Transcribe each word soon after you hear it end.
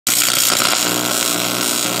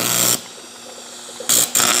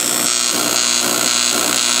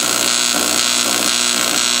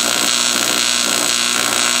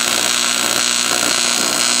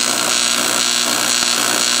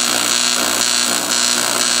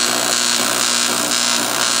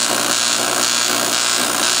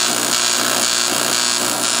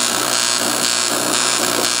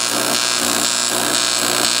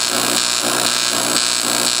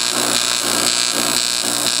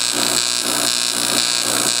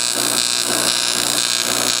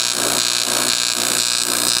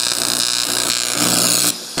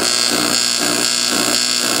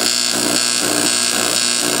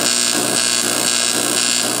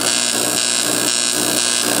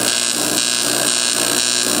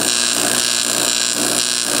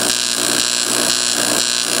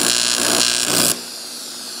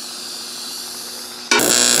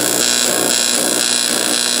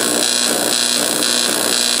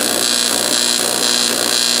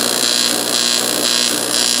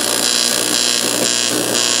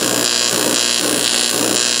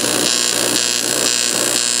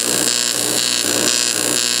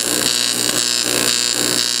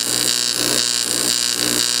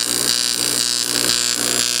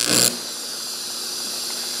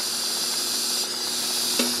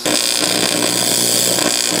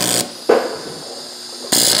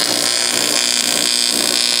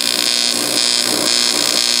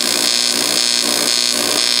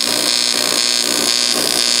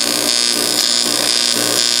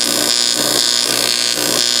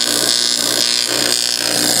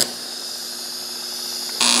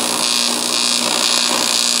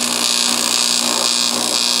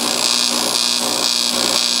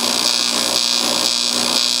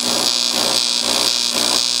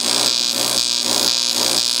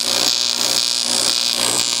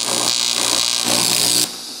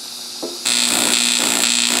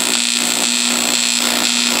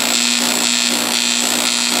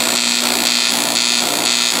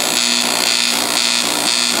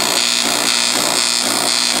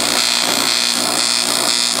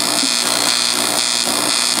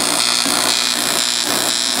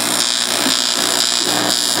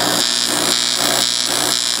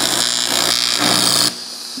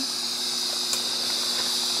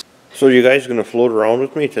So you guys gonna float around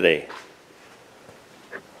with me today?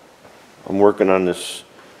 I'm working on this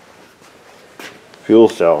fuel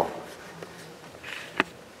cell.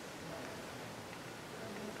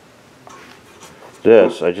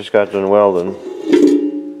 This, I just got done welding.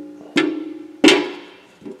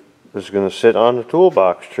 This is gonna sit on the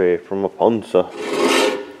toolbox tray from a Ponsse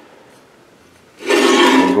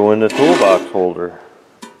and go in the toolbox holder.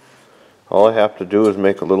 All I have to do is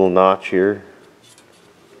make a little notch here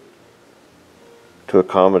to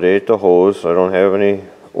accommodate the hose. I don't have any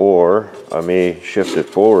ore. I may shift it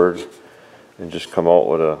forward and just come out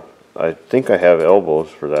with a, I think I have elbows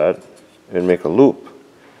for that, and make a loop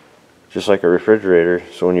just like a refrigerator,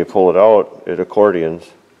 so when you pull it out it accordions.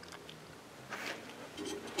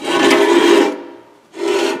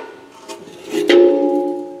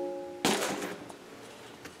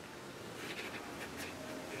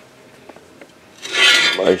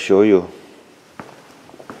 I show you.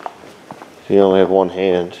 See, I only have one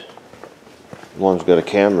hand. One's got a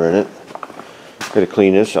camera in it. Gotta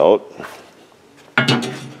clean this out.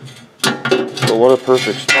 But what a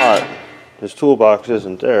perfect spot. This toolbox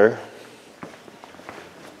isn't there.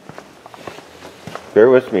 Bear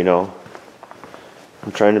with me now.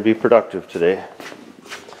 I'm trying to be productive today.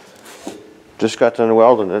 Just got done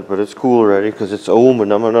welding it, but it's cool already because it's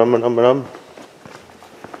aluminum.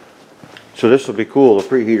 So this will be cool. The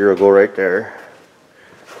preheater will go right there.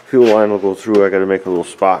 Fuel line will go through. I got to make a little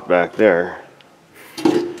spot back there.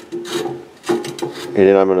 And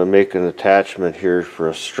then I'm going to make an attachment here for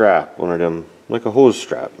a strap, one of them, like a hose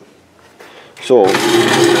strap. So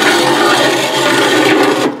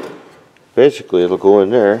basically it'll go in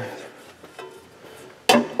there.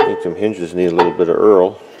 I think them hinges need a little bit of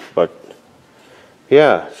Earl, but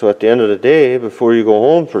yeah, so at the end of the day, before you go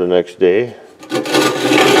home for the next day,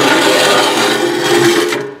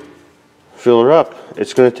 fill her up.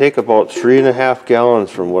 It's going to take about 3.5 gallons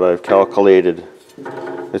from what I've calculated.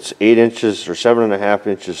 It's 8 inches or 7.5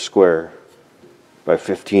 inches square by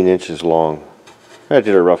 15 inches long. I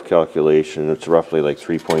did a rough calculation. It's roughly like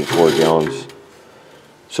 3.4 gallons.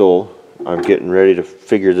 So I'm getting ready to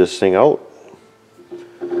figure this thing out.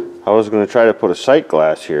 I was going to try to put a sight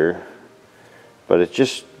glass here, but it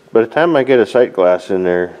just, by the time I get a sight glass in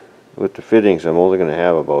there with the fittings, I'm only going to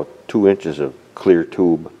have about 2 inches of clear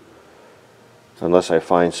tube. Unless I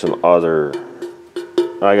find some other,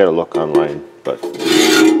 I gotta look online, but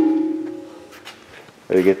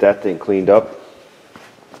gotta get that thing cleaned up.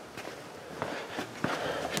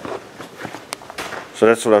 So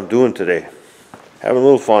that's what I'm doing today. Having a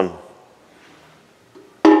little fun.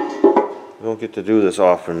 I don't get to do this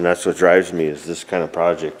often. That's what drives me, is this kind of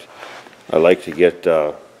project. I like to get,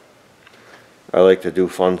 I like to do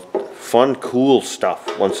fun, cool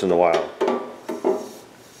stuff once in a while.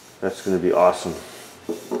 That's going to be awesome.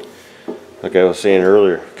 Like I was saying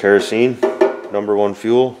earlier, kerosene, #1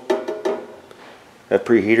 fuel. That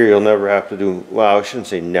preheater you'll never have to do, well, I shouldn't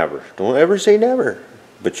say never. Don't ever say never.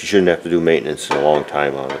 But you shouldn't have to do maintenance in a long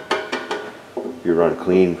time on it. You run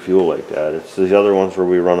clean fuel like that. It's the other ones where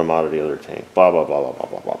we run them out of the other tank. Blah, blah, blah, blah, blah,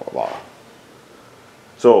 blah, blah, blah, blah.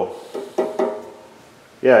 So,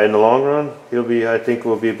 yeah, in the long run, he'll be, I think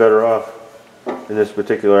we'll be better off in this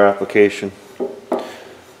particular application.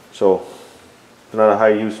 So, it's not a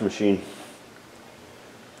high use machine.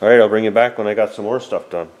 Alright, I'll bring you back when I got some more stuff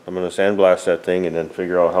done. I'm going to sandblast that thing and then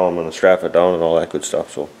figure out how I'm going to strap it down and all that good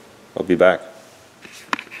stuff. So, I'll be back.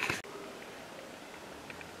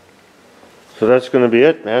 So that's going to be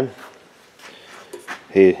it, man.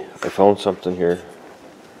 Hey, I found something here.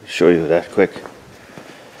 I'll show you that quick.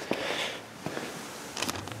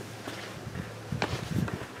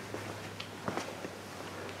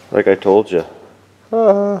 Like I told you,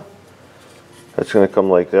 that's going to come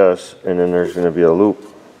like this, and then there's going to be a loop.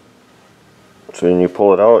 So when you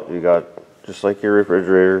pull it out, you got just like your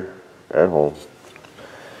refrigerator at home.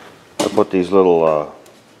 I put these little,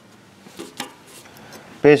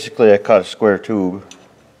 basically I cut a square tube,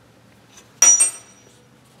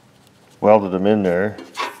 welded them in there,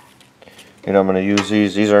 and I'm going to use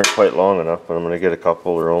these. These aren't quite long enough, but I'm going to get a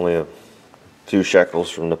couple. They're only a few shekels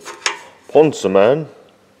from the Ponsse man.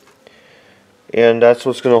 And that's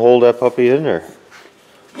what's going to hold that puppy in there.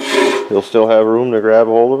 You'll still have room to grab a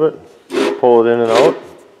hold of it, pull it in and out.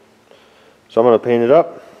 So I'm going to paint it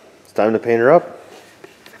up. It's time to paint her up.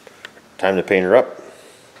 Time to paint her up.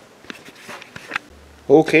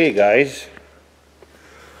 Okay, guys.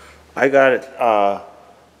 I got it. What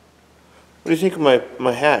do you think of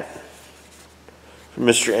my hat? From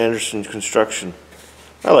Mr. Anderson's Construction.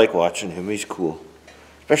 I like watching him. He's cool.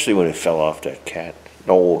 Especially when he fell off that cat.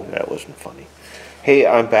 No, that wasn't funny. Hey,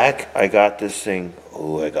 I'm back. I got this thing.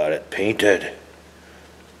 Oh, I got it painted.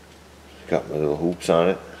 Got my little hoops on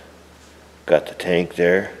it. Got the tank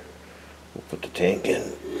there. We'll put the tank in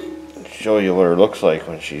and show you what it looks like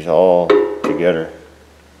when she's all together.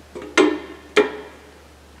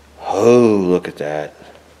 Oh, look at that.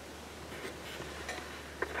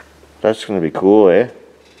 That's going to be cool, eh?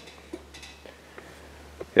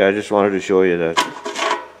 Yeah, I just wanted to show you that.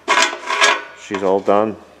 She's all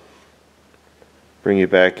done. Bring you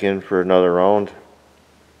back in for another round.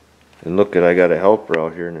 And look at, I got a helper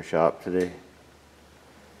out here in the shop today.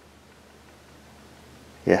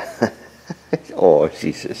 Yeah. Oh,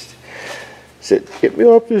 she's just said, get me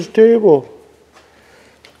off this table.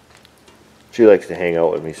 She likes to hang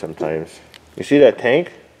out with me sometimes. You see that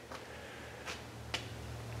tank?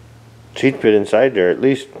 She'd fit inside there, at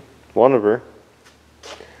least one of her.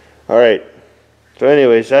 Alright. So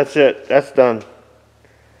anyways, that's it. That's done.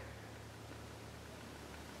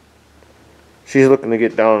 She's looking to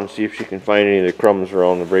get down and see if she can find any of the crumbs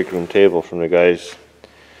around the break room table from the guys.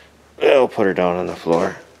 I'll put her down on the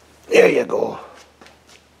floor. There you go.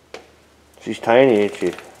 She's tiny, ain't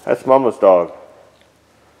she? That's Mama's dog.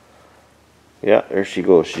 Yeah, there she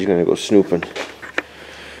goes. She's gonna go snooping.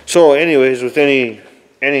 So anyways, with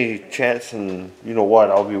any chance, and you know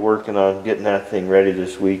what, I'll be working on getting that thing ready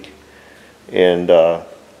this week. And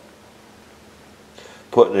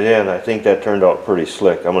putting it in. I think that turned out pretty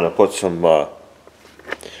slick. I'm going to put some, that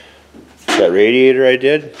radiator I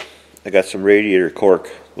did, I got some radiator cork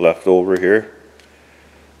left over here.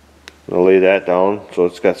 I'm going to lay that down so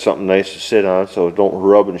it's got something nice to sit on so it don't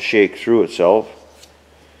rub and shake through itself.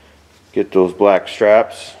 Get those black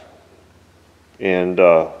straps. And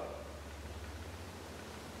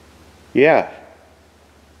yeah.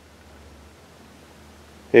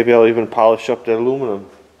 Maybe I'll even polish up that aluminum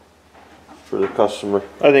for the customer.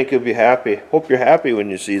 I think you'll be happy. Hope you're happy when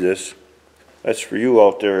you see this. That's for you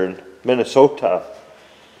out there in Minnesota.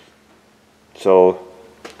 So,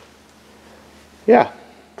 yeah,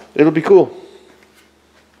 it'll be cool.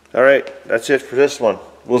 Alright, that's it for this one.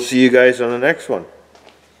 We'll see you guys on the next one.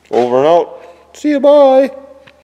 Over and out. See you, bye.